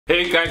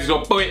Hey guys, it's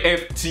your boy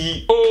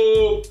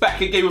FTO back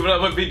again with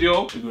another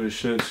video.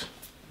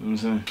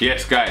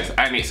 Yes guys,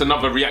 and it's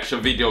another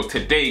reaction video.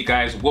 Today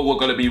guys, what we're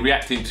going to be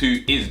reacting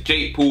to is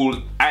Jake Paul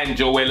and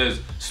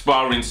Joella's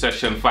sparring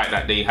session fight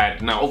that they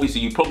had. Now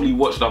obviously you probably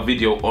watched our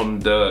video on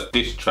the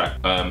diss track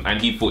and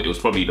he thought it was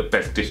probably the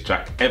best diss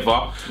track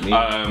ever.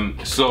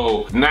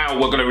 So now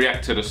we're going to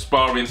react to the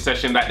sparring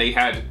session that they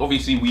had.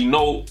 Obviously we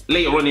know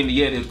later on in the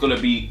year there's going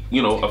to be,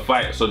 you know, a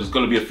fight, so there's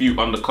going to be a few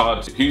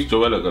undercards. Who's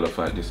Joella going to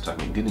fight this time?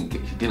 He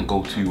didn't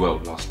go too well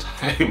last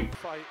time.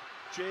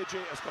 JJ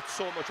has got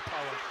so much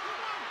power.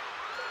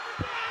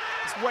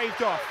 It's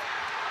waved off.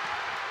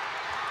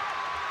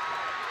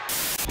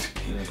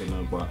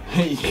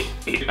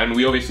 And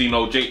we obviously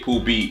know Jake Paul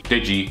beat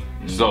Deji,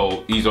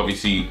 so he's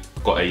obviously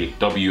got a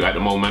W at the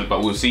moment,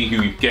 but we'll see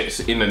who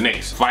gets in the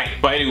next fight.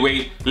 But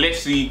anyway, let's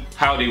see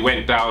how they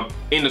went down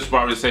in the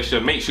sparring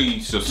session. Make sure you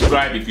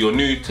subscribe if you're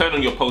new, turn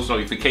on your post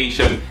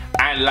notification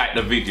and like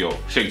the video.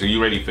 Shakes, are you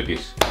ready for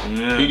this?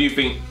 Yeah. Who do you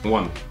think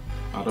won?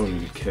 I don't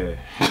really care.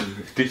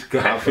 This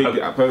guy. I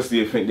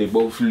personally think they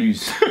both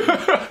lose.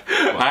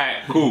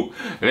 Alright, cool.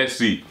 Let's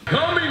see.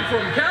 Coming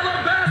from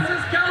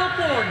Calabasas,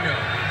 California,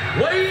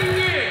 weighing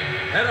in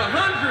at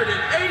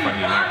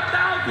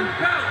 185,000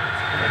 pounds,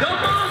 the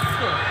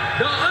monster,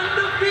 the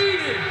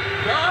undefeated,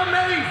 the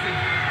amazing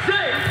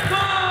Jake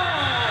Paul.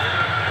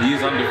 He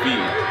is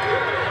undefeated.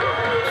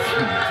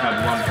 Had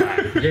one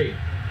fight. Jake,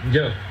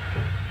 Joe.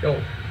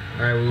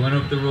 Alright, we went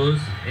over the rules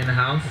in the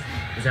house.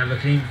 Let's have a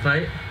clean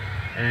fight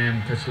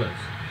and touch gloves.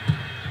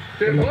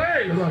 Good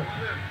play.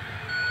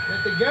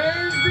 Let the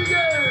games begin.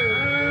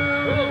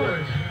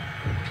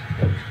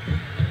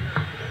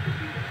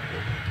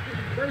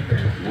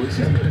 What's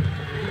his name?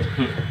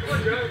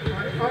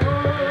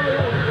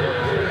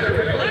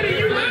 Lady,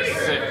 you ready?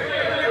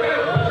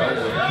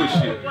 Push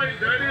it. Play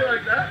dirty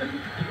like that.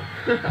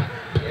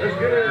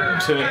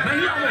 That's good. Man,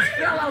 he almost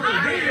fell out the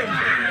video.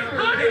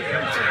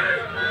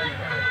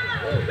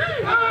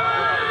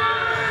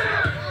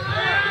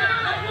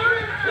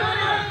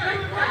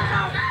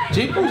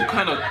 Jake Paul's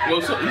kind of,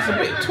 well, so he's a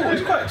bit tall.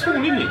 He's quite tall,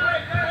 isn't he?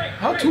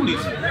 How tall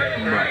is he?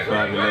 About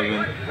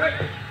 5'11".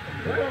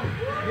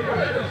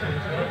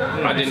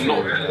 I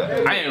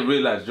didn't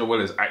realize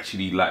Joella's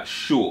actually like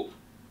short.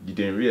 You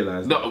didn't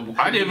realise that? No,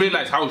 I didn't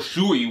realize how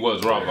short he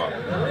was, rather.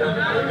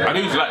 I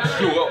knew he was like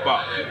short,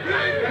 but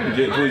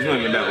Jake Paul's not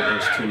even that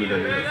much taller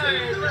than me.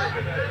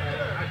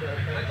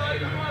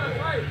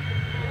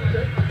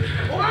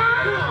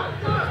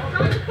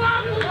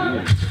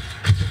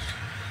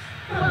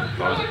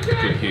 that was a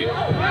good hit.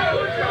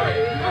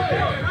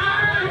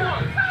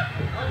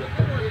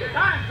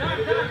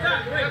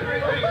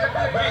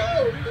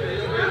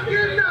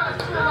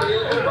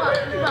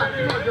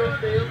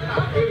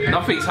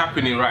 Nothing's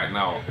happening right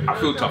now. I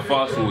feel to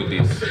fast forward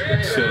this. There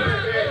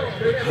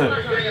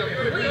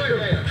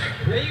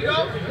you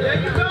go.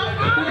 There you go.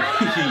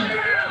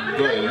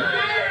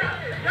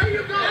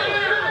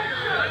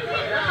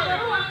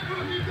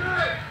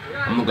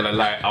 I'm not gonna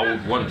lie, I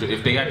would want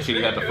if they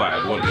actually had the fight,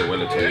 I'd want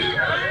Joella to win.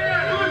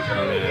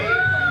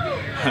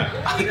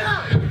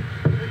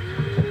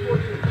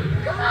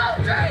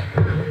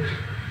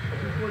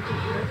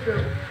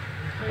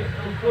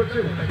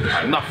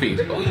 Nothing.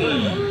 It's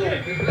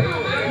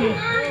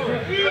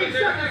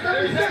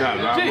that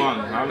round one.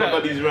 How long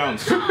are these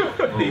rounds? He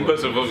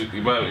must have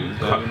obviously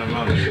having a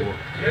round before.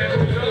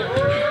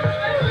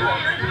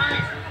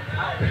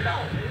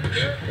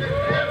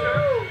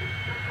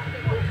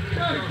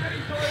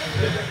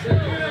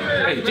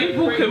 Hey, Jake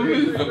Paul can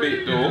move a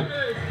bit though.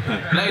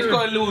 Like he's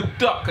got a little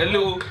duck, a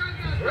little. Get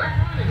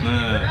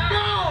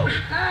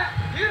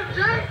him,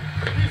 Jake.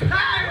 He's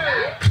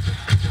tired.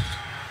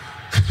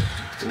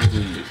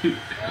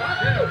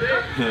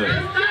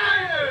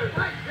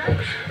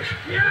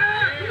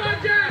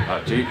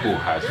 Jake Paul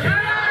has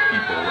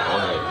people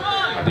on it.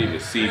 I didn't even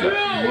see that.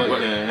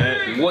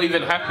 What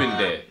even happened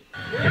there?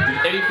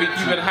 Did anything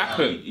even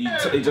happen? He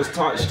just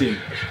touched him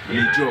and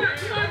he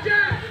dropped.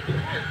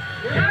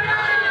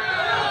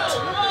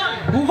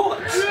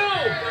 What?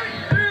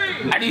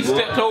 And he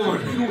stepped over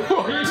him.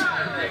 What?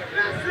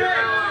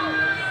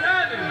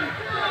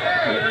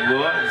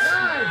 What?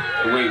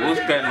 Wait,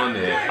 what's going on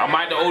there? Am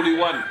I the only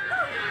one?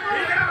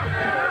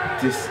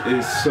 This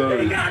is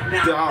so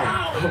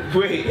dumb.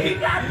 Wait. Hey,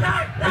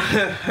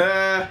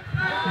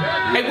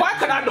 why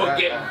can I not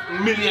get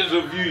millions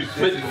of views?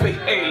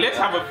 Hey, let's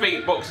have a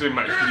fake boxing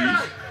match,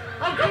 please.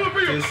 I'm coming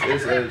for you. This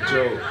is a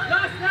joke.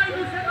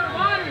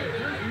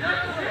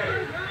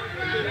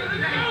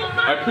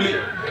 I plead.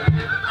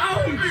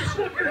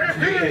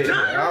 Hey,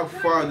 how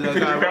far does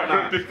that run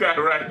out? This guy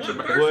ran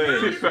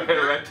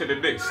to the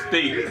next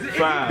state.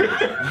 Fam.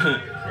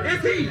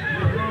 Is he?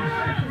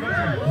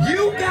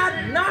 You got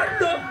knocked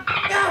the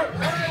out.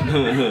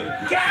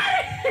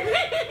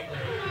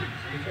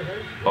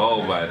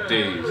 Oh my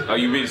days. Are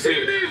you being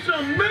serious? He needs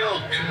some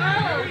milk.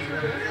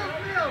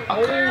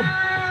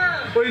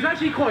 Well, he's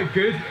actually quite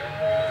good.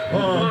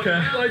 Oh, okay.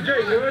 Like,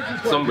 Jake,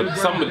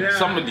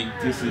 Somebody.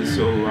 This is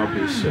so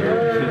rubbish.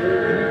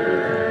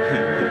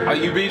 Are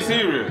you being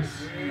serious?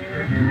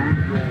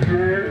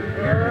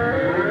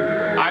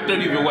 I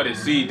don't even want to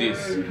see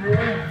this.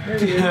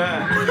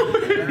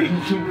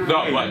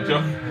 No, but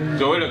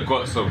Joel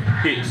got some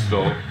hits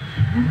though.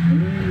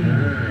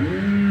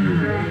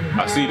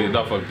 I've seen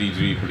enough of these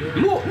replays.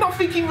 Look,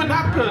 nothing even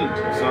happened.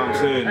 That's what I'm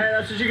saying. Hey,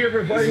 that's what you get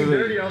for fighting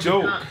dirty off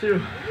the top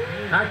too.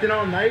 Acting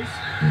all nice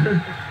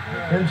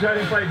and trying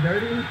to fight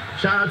dirty.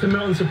 Shout out to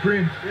Milton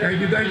Supreme.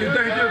 Thank you.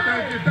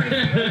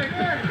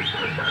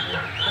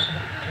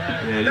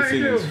 Yeah, this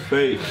thing is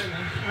fake.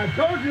 I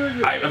told you.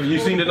 Have you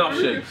seen enough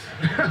shakes?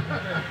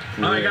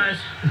 Alright guys,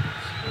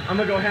 I'm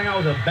gonna go hang out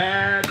with a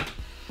bad.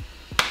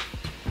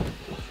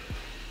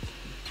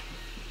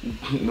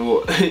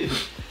 No.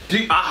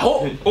 Dude, I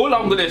hope, all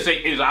I'm gonna say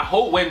is I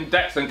hope when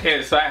Dax and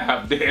KSI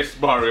have their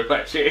sparring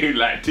match, it ain't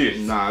like this.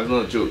 Nah, it's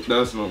not a joke.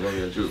 That's not gonna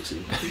be a joke,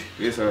 see.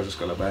 Yes, I just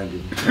gonna bang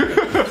him.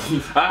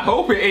 I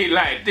hope it ain't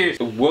like this.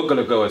 We're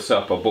gonna go and set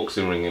up a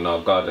boxing ring in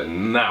our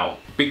garden now.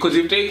 Because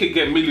if they could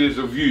get millions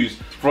of views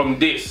from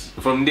this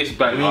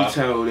banner. You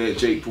tell that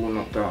Jake Paul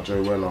knocked out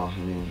Joe Weller, I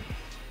mean,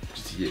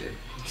 yeah.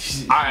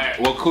 Alright,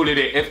 we'll call it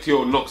a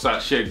FTO knocks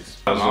out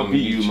Sheds. I'll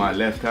beat you with my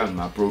left hand,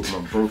 my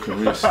broken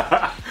wrist.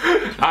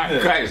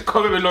 Alright guys,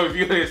 comment below if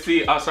you want to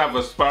see us have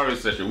a sparring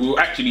session. We'll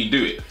actually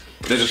do it.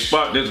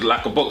 There's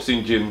like a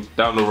boxing gym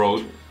down the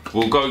road.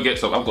 We'll go and get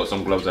some. I've got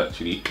some gloves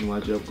actually.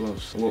 Why'd you have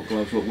gloves? What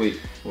gloves? What weight?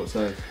 What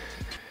size?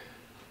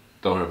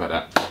 Don't worry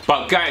about that.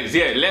 But guys,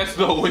 yeah, let us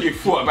know what you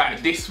thought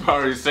about this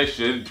sparring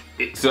session.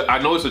 I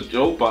know it's a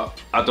joke,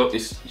 but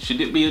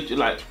should it be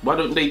like, why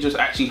don't they just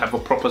actually have a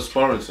proper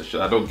sparring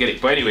session? I don't get it.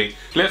 But anyway,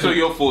 let us know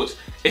your thoughts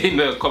in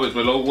the comments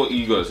below. What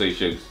you gotta say,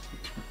 Shags?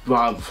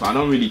 Well, I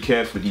don't really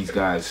care for these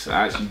guys.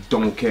 I actually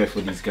don't care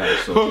for these guys.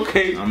 So,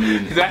 okay, I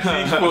mean, that's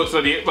his thoughts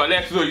on it. But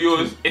let us know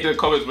yours in the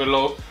comments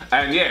below.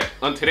 And yeah,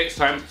 until next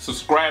time,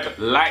 subscribe,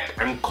 like,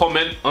 and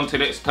comment. Until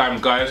next time,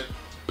 guys.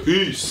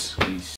 Peace.